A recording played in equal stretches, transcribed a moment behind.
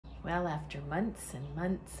Well, after months and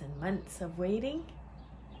months and months of waiting,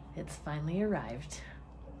 it's finally arrived.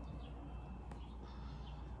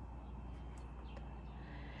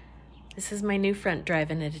 This is my new front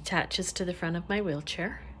drive and it attaches to the front of my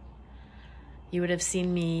wheelchair. You would have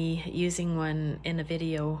seen me using one in a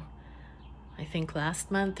video, I think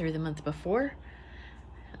last month or the month before.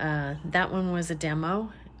 That one was a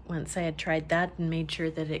demo. Once I had tried that and made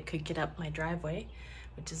sure that it could get up my driveway,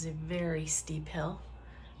 which is a very steep hill.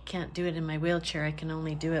 Can't do it in my wheelchair. I can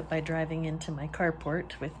only do it by driving into my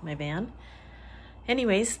carport with my van.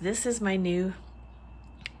 Anyways, this is my new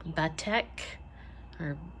Batec,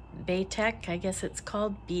 or Batec, I guess it's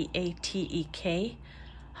called, B-A-T-E-K,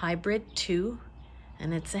 Hybrid 2,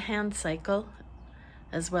 and it's a hand cycle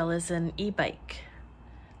as well as an e-bike.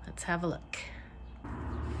 Let's have a look.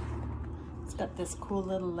 It's got this cool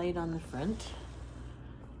little light on the front.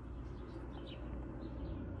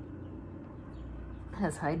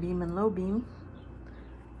 Has high beam and low beam,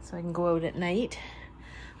 so I can go out at night.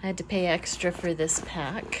 I had to pay extra for this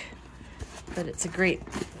pack, but it's a great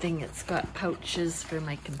thing. It's got pouches for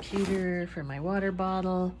my computer, for my water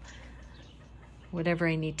bottle, whatever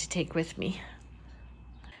I need to take with me.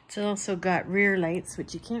 It's also got rear lights,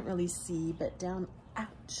 which you can't really see, but down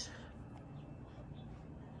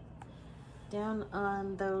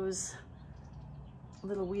on those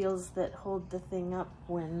little wheels that hold the thing up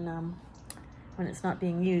when it's not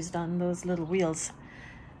being used, on those little wheels,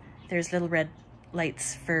 there's little red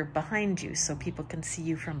lights for behind you, so people can see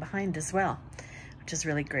you from behind as well, which is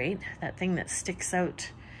really great. That thing that sticks out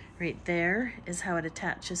right there is how it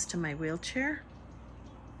attaches to my wheelchair.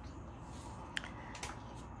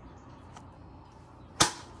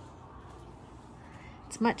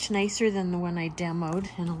 It's much nicer than the one I demoed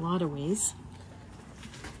in a lot of ways.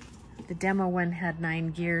 The demo one had 9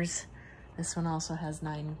 gears. This one also has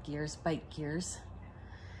 9 gears, bike gears.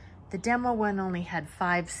 The demo one only had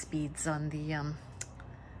 5 speeds on the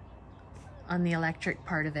electric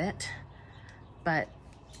part of it, but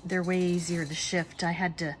they're way easier to shift. I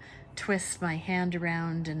had to twist my hand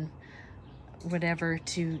around and whatever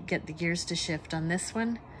to get the gears to shift. On this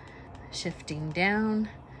one, shifting down,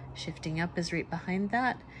 shifting up is right behind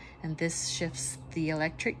that, and this shifts the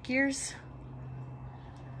electric gears.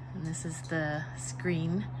 And this is the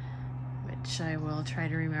screen, which I will try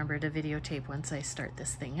to remember to videotape once I start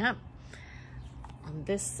this thing up. On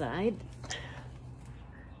this side,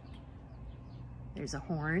 there's a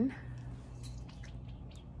horn.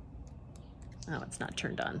 Oh, it's not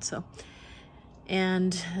turned on, so.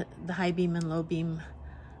 And the high beam and low beam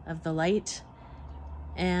of the light.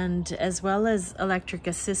 And as well as electric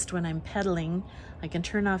assist when I'm pedaling, I can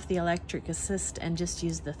turn off the electric assist and just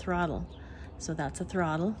use the throttle. So that's a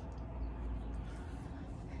throttle.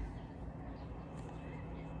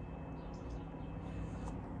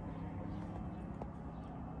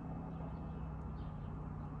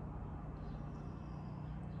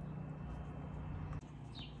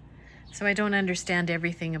 So I don't understand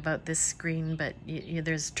everything about this screen, but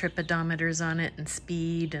there's trip odometers on it and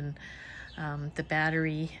speed and the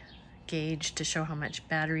battery gauge to show how much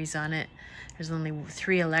battery's on it. There's only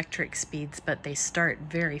 3 electric speeds, but they start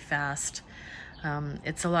very fast.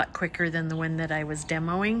 It's a lot quicker than the one that I was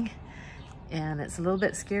demoing, and it's a little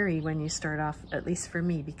bit scary when you start off, at least for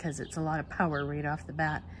me, because it's a lot of power right off the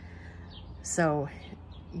bat. So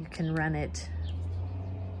you can run it.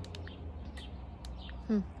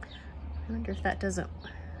 I wonder if that doesn't,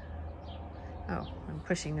 oh, I'm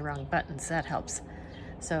pushing the wrong buttons, that helps.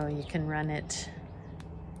 So you can run it,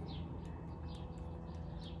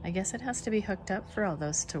 I guess it has to be hooked up for all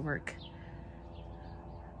those to work.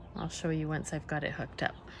 I'll show you once I've got it hooked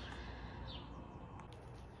up.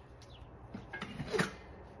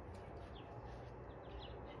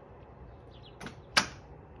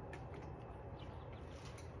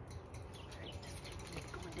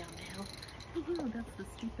 Going down the hill. Oh, that's the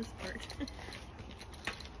steepest part.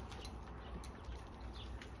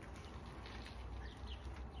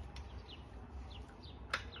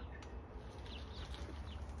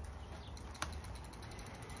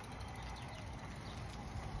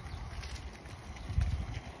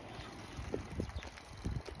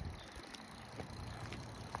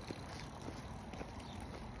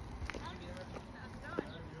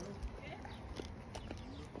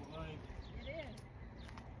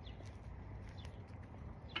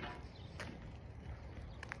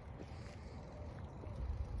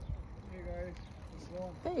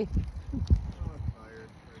 Hey.